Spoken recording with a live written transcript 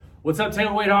What's up,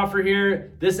 Taylor Wadehofer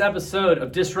here. This episode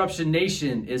of Disruption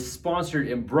Nation is sponsored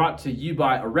and brought to you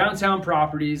by Around Town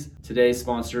Properties, today's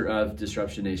sponsor of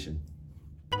Disruption Nation.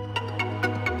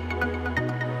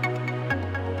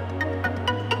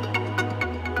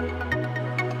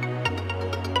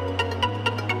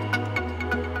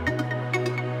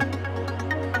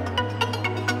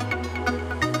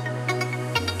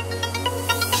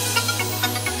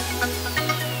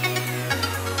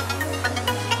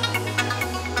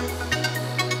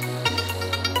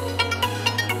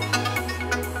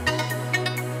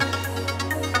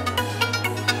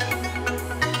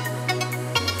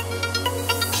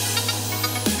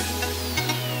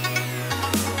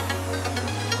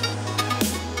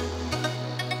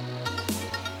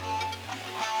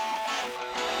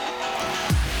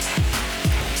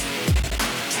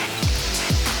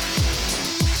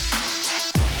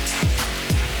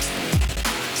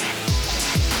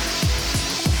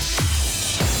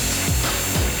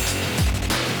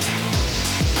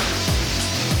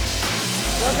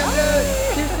 Welcome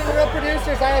to Houston Real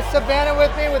Producers. I have Savannah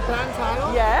with me with Patent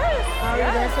Title. Yes. How are you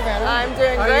doing, Savannah? I'm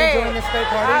doing Are great. you enjoying this great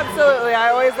party? Absolutely.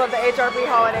 I always love the HRP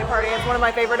holiday party. It's one of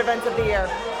my favorite events of the year.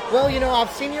 Well, you know,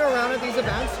 I've seen you around at these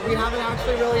events. We haven't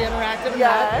actually really interacted in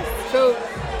Yes. that. So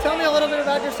tell me a little bit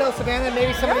about yourself, Savannah, and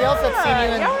maybe somebody else that's seen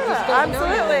you and just doesn't know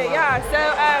you absolutely. anymore. Yeah. So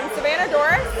Savannah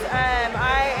Doris.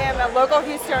 I am a local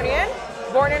Houstonian,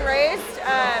 born and raised.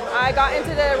 I got into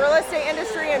the real estate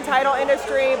industry and title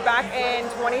industry back in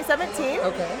 2017.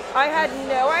 Okay. I had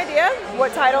no idea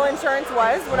what title insurance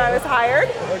was when I was hired.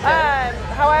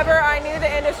 However, I knew the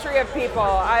industry of people.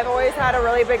 I've always had a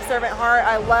really big servant heart.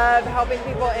 I love helping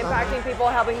people, impacting people,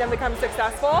 helping them become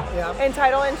successful. Yeah. And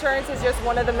title insurance is just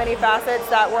one of the many facets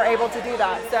that we're able to do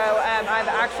that. So I've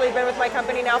actually been with my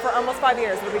company now for almost 5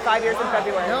 years. It'll be 5 years in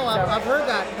February. No, so. I've heard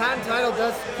that. Patent Title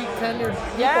does keep tenured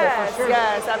people Yes, for sure.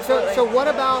 yes, absolutely. So what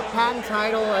about Patent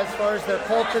Title as far as their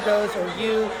culture goes, or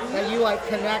you, that you like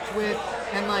connect with,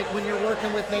 and like when you're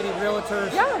working with maybe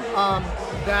realtors,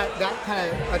 that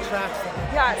kind of attracts them?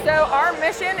 Yeah, so our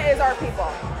mission is our people.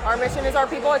 Our mission is our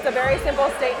people. It's a very simple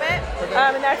statement,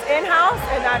 and that's in-house,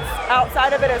 and that's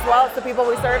outside of it as well. It's the people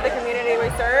we serve, the community we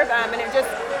serve, and it just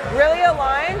really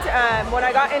aligned. When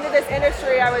I got into this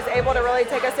industry, I was able to really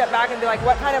take a step back and be like,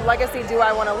 what kind of legacy do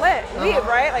I want to leave,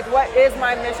 right? Like, what is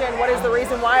my mission? What is the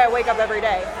reason why I wake up every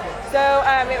day? So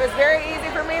it was very easy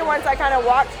for me once I kind of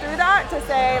walked through that to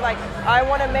say, like, I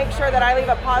want to make sure that I leave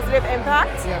a positive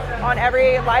impact on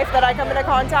every life that I come into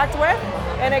contact with.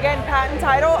 And again, Patent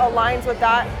Title aligns with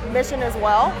that mission as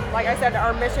well. Like I said,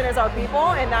 our mission is our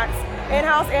people, and that's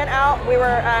in-house and out. We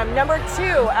were number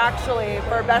 2 actually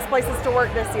for best places to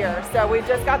work this year. So we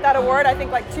just got that award, I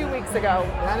think, like 2 weeks ago.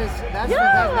 That's fantastic.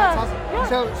 Yeah. That's awesome.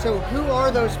 Yeah. So who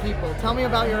are those people? Tell me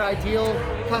about your ideal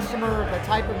customer, the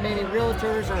type of maybe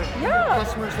realtors or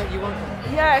customers that you work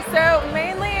with. Yeah, so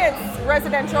mainly it's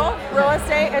residential real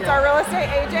estate. It's our real estate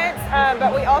agents,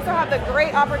 but we also have the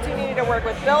great opportunity to work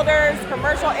with builders,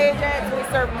 commercial agents. We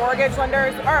serve mortgage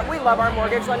lenders. We love our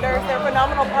mortgage lenders. They're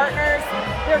phenomenal partners.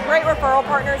 They're great referral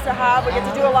partners to have. We get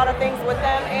to do a lot of things with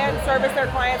them and service their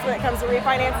clients when it comes to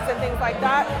refinances and things like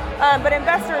that. But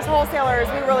investors,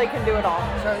 wholesalers, we really can do it all.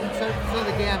 So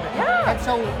the gamut. Yeah. And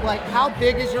so, like, how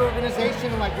big is your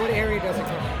organization, and like, what area does it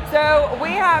cover? So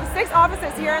we have 6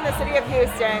 offices here in the city of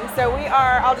Houston. So we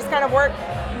are, I'll just kind of work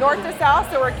north to south.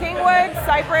 So we're Kingwood,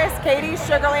 Cypress, Katy,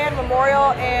 Sugarland,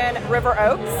 Memorial, and River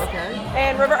Oaks. Okay.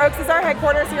 And River Oaks is our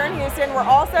headquarters here in Houston. We're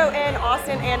also in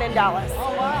Austin and in Dallas.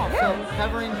 Oh wow! Yeah. So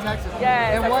covering Texas.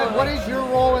 Yes, And what absolutely. is your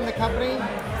role in the company?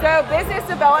 So business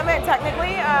development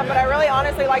technically, but I really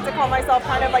honestly like to call myself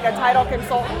kind of like a title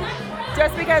consultant.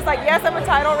 Just because, like, yes, I'm a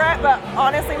title rep, but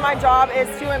honestly my job is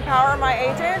to empower my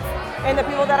agents and the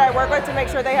people that I work with to make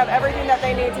sure they have everything that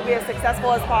they need to be as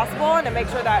successful as possible and to make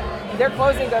sure that their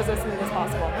closing goes as smooth as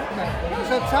possible. Okay.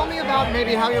 So tell me about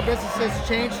maybe how your business has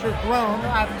changed or grown.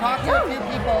 I've talked to a few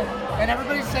people, and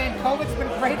everybody's saying COVID's been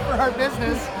great for our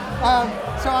business.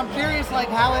 So I'm curious, like,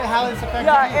 how it's affected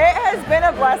you. Yeah, it has been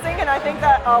a blessing, and I think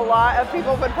that a lot of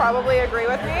people would probably agree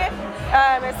with me.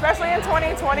 Especially in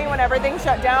 2020 when everything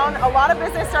shut down, a lot of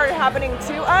business started happening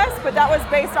to us, but that was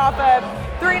based off of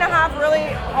 3.5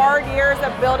 really hard years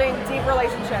of building deep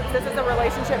relationships. This is a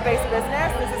relationship-based business.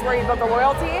 This is where you build the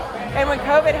loyalty. And when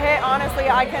COVID hit, honestly,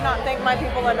 I cannot thank my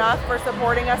people enough for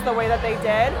supporting us the way that they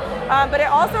did. But it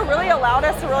also really allowed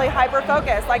us to really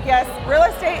hyper-focus. Like, yes, real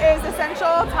estate is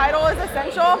essential, title is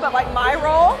essential, but like my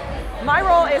role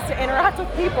is to interact with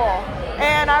people.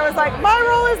 And I was like, my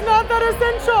role is not that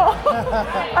essential.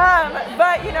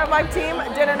 But you know, my team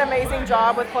did an amazing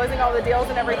job with closing all the deals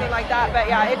and everything like that. But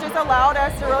yeah, it just allowed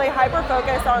us to really hyper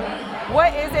focus on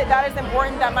what is it that is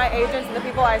important that my agents and the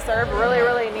people I serve really,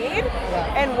 really need,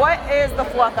 and what is the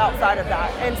fluff outside of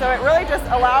that. And so it really just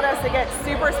allowed us to get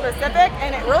super specific,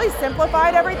 and it really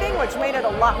simplified everything, which made it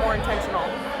a lot more intentional.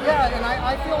 Yeah, and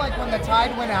I feel like when the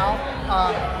tide went out,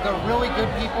 the really good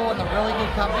people and the really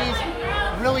good companies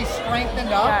really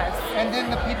strengthened up, and then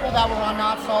the people that were on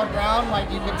not solid ground, like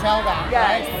you could tell that,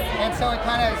 right? And so it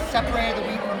kind of separated the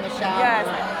wheat from the chaff.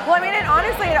 Well, I mean, and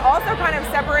honestly, it also kind of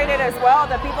separated as well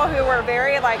the people who were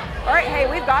very like, all right, hey,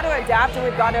 we've got to adapt, and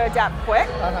we've got to adapt quick.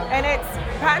 And it's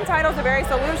Patent Title is a very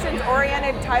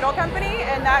solutions-oriented title company,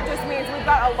 and that just means we've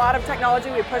got a lot of technology.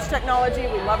 We push technology.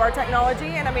 We love our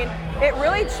technology, and I mean, it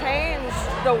really changed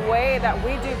the way that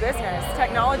we do business.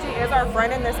 Technology is our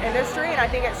friend in this industry, and I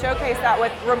think it showcased that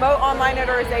with remote online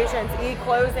notarizations,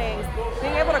 e-closings,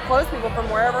 being able to close people from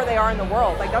wherever they are in the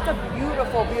world. Like, that's a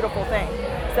beautiful, beautiful thing.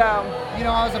 So, you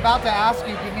know, I was about to ask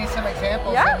you, give me some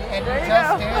examples, and you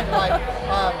just did, like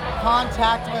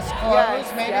contactless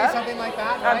close, maybe something like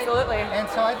that, right? Absolutely. And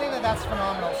so I think that that's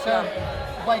phenomenal. So,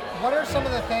 like, what are some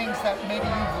of the things that maybe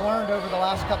you've learned over the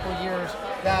last couple of years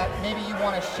that maybe you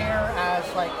want to share as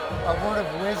like a word of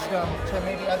wisdom to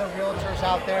maybe other realtors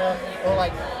out there, or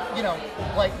like, you know,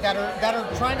 like that are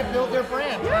trying to build their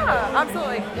brand?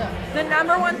 Absolutely. The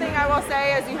number one thing I will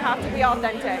say is you have to be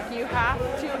authentic. You have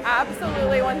to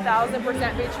absolutely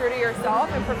 1000% be true to yourself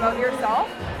and promote yourself,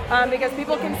 because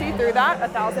people can see through that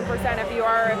 1000% if you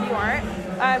are or if you aren't.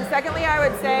 Secondly, I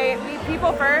would say be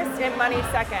people first and money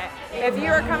second. If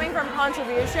you are coming from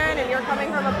contribution and you're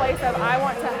coming from a place of I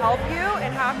want to help you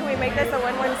and how can we make this a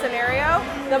win-win scenario,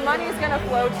 the money is going to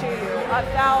flow to you.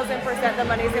 1000% the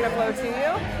money is going to flow to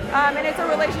you. And it's a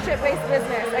relationship-based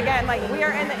business. Again, like, we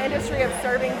are in the industry of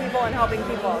serving people and helping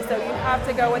people. So you have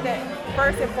to go with it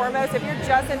first and foremost. If you're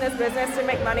just in this business to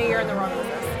make money, you're in the wrong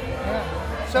business.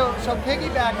 So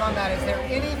piggyback on that, is there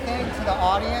anything to the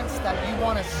audience that you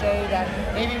want to say that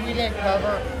maybe we didn't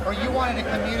cover, or you wanted to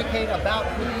communicate about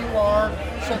who you are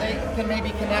so they can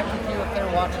maybe connect with you if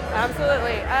they're watching this?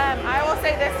 Absolutely. I will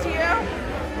say this to you.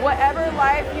 Whatever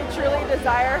life you truly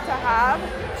desire to have,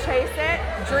 chase it,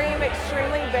 dream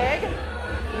extremely big,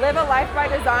 live a life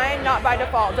by design, not by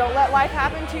default. Don't let life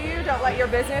happen to you. Don't let your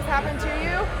business happen to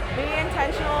you. Be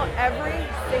intentional every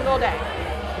single day.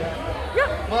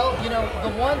 Well, you know, the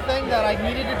one thing that I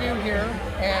needed to do here,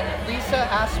 and Lisa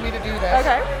asked me to do this,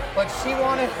 but she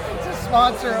wanted to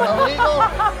sponsor a legal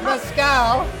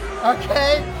mezcal,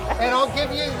 and I'll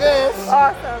give you this.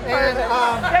 Awesome. And,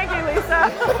 thank you, Lisa.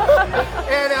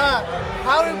 And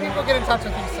how do people get in touch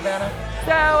with you, Savannah?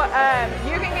 So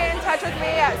you can get in touch with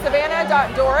me at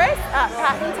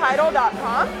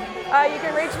savannah.doris@patenttitle.com. You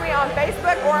can reach me on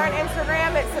Facebook or on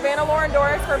Instagram. It's Savannah Lauren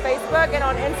Doris for Facebook, and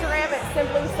on Instagram it's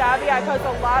Simply Savvy. I post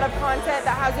a lot of content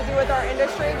that has to do with our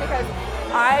industry because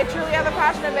I truly have a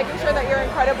passion of making sure that you're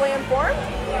incredibly informed.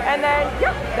 And then,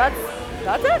 that's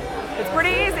it. It's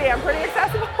pretty easy. I'm pretty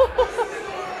accessible.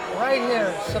 Right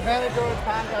here, Savannah Doris,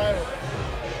 Patent Title.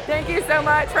 Thank you so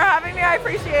much for having me. I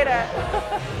appreciate it.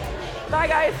 Bye,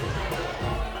 guys.